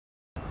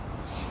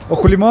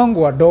wakulima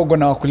wangu wadogo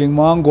na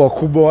wakulima wangu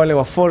wakubwa, wale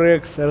wa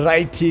forex,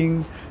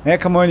 writing,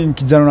 kama wewe ni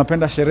kijana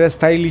unapenda sherehe,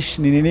 stylish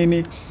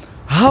nini,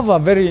 I have a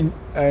very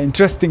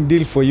interesting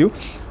deal for you.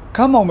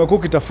 Kama umekuwa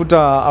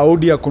ukitafuta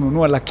Audi ya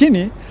kununua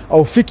lakini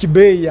haufiki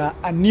bei ya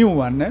a new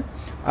one, I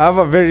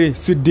have a very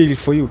sweet deal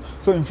for you.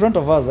 So in front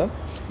of us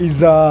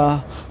is a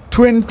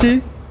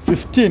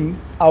 2015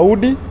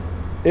 Audi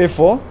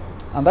A4,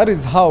 and that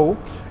is how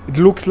it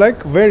looks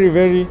like. Very,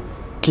 very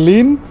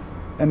clean,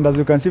 and as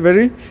you can see,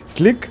 very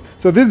slick.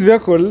 So this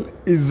vehicle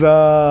is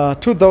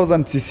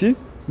 2000cc,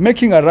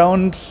 making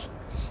around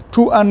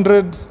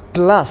 200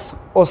 plus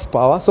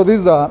horsepower. So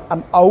this is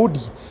an Audi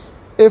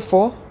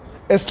A4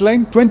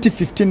 S-line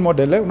 2015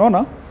 model.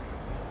 Unaona?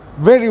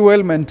 Very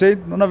well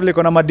maintained. Unaona vile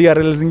kuna ma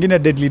DRL zingine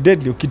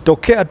deadly.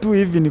 Ukitokea tu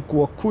hivi ni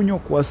kuwakunywa,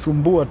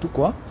 kuwasumbua tu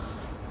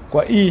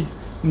kwa hii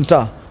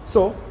mtaa.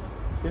 So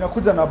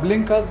inakuja na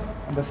blinkers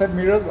and the side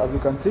mirrors, as you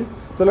can see.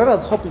 So let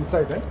us hop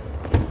inside.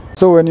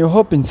 So when you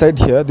hop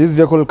inside here, this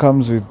vehicle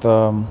comes with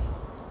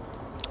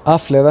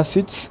half leather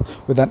seats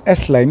with an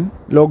S-line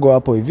logo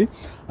hapo hivi.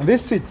 And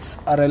these seats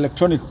are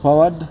electronic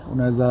powered.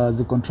 Unaweza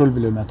zicontrol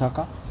vile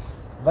unataka.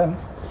 Then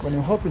when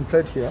you hop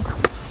inside here,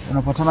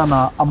 unapatana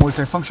na a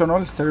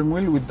multifunctional steering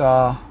wheel with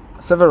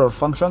several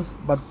functions.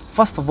 But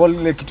first of all,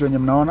 ile kitu yenye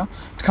mnaona,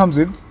 it comes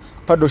with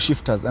paddle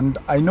shifters. And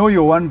I know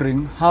you're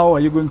wondering, how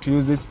are you going to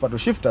use these paddle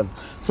shifters?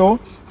 So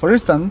for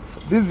instance,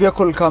 this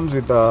vehicle comes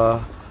with a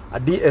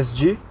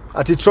DSG,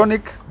 a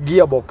tritronic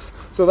gearbox.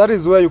 So that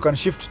is where you can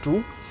shift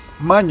to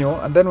manual,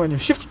 and then when you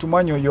shift to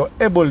manual, you're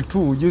able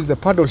to use the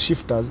paddle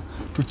shifters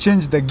to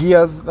change the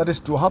gears, that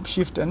is to up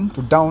shift and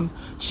to down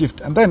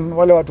shift. And then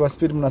wale watu wa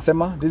speed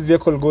mnasema, this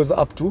vehicle goes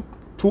up to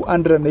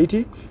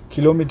 280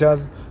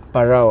 kilometers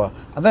per hour.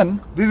 And then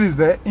this is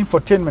the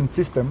infotainment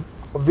system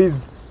of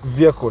this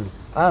vehicle,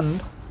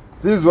 and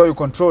this is where you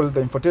control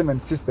the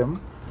infotainment system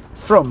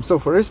from. So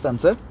for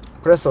instance,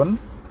 press on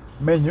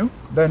menu,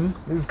 then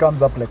this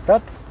comes up like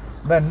that.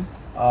 Then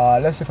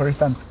let's say for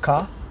instance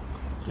car,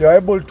 you're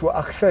able to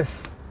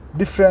access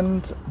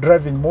different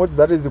driving modes.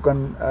 That is, you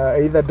can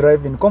either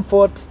drive in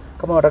comfort,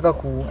 kama unataka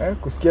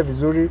kusikia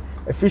vizuri,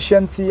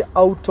 efficiency,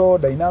 auto,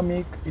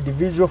 dynamic,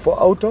 individual. For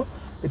auto,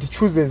 it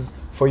chooses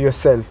for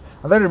yourself.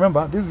 And then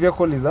remember, this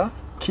vehicle is a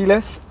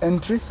keyless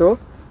entry, so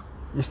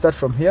you start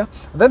from here.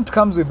 And then it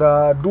comes with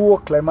a dual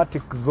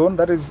climatic zone,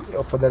 that is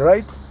for the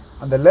right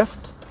and the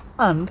left,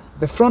 and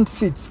the front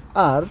seats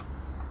are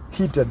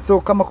heated. So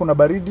kama kuna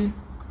baridi,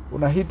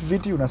 una heat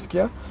viti,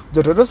 unasikia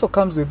joto. It also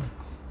comes with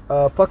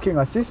parking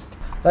assist,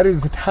 that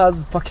is, it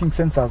has parking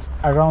sensors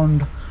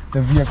around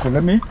the vehicle.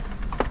 Let me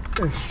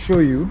show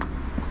you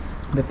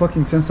the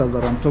parking sensors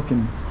that I'm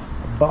talking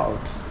about.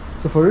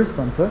 So for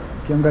instance,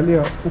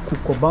 ukiangalia huku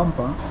kwa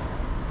bumper,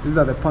 these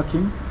are the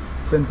parking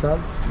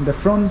sensors in the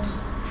front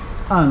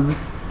and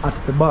at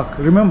the back.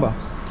 Remember,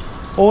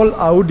 all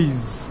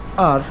Audis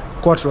are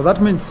quattro.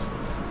 That means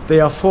they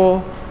are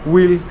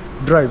 4-wheel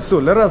drive. So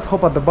let us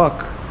hop at the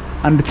back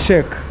and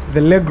check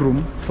the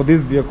legroom for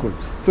this vehicle.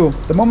 So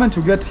the moment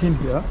you get in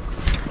here,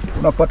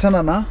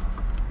 unapatana na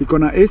iko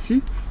na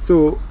AC.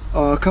 So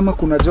kama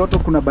kuna joto,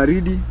 kuna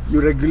baridi, you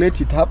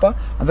regulate it hapa.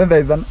 And then there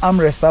is an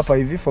armrest hapa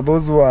hivi for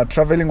those who are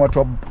traveling,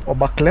 watu wa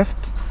back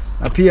left.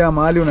 Na pia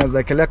mahali unaweza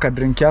ekelea ka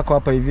drink yako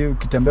hapa hivi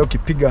ukitembea,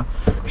 ukipiga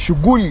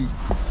shughuli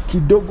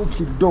kidogo.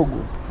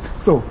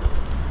 So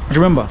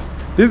remember,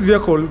 this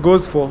vehicle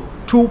goes for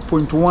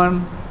 2.1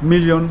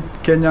 million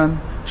Kenyan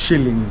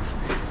shillings.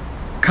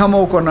 Kama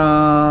uko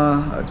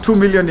na 2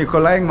 million iko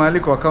lying mahali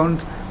kwa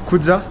account,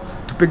 kuja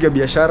tupige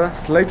biashara,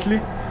 slightly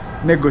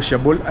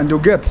negotiable, and you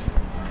get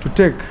to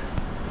take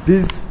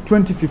this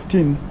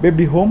 2015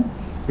 baby home.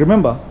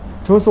 Remember,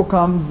 it also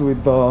comes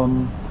with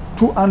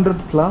 200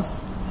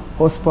 plus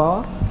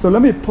horsepower. So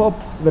let me pop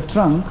the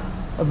trunk,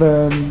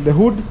 the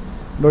hood,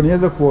 ndo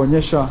niweze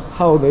kuonyesha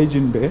how the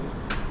engine bay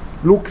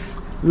looks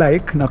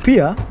like. Na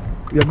pia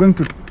we are going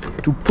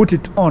to put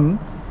it on,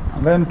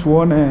 and then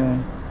tuone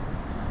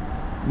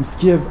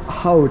msikie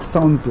how it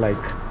sounds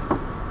like.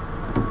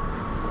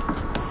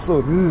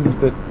 So this is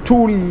the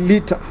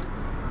 2-liter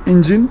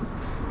engine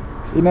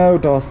inayo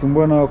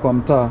utawasumbua nayo kwa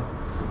mtaa.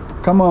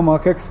 Kama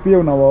makex pia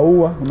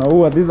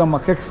unaua, these are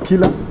makex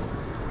killer,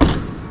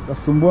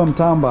 utasumbua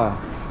mtaa mbaya.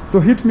 So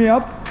hit me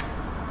up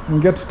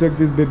and get to take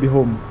this baby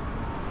home.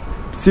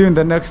 See you in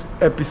the next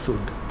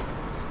episode.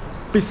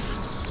 Peace.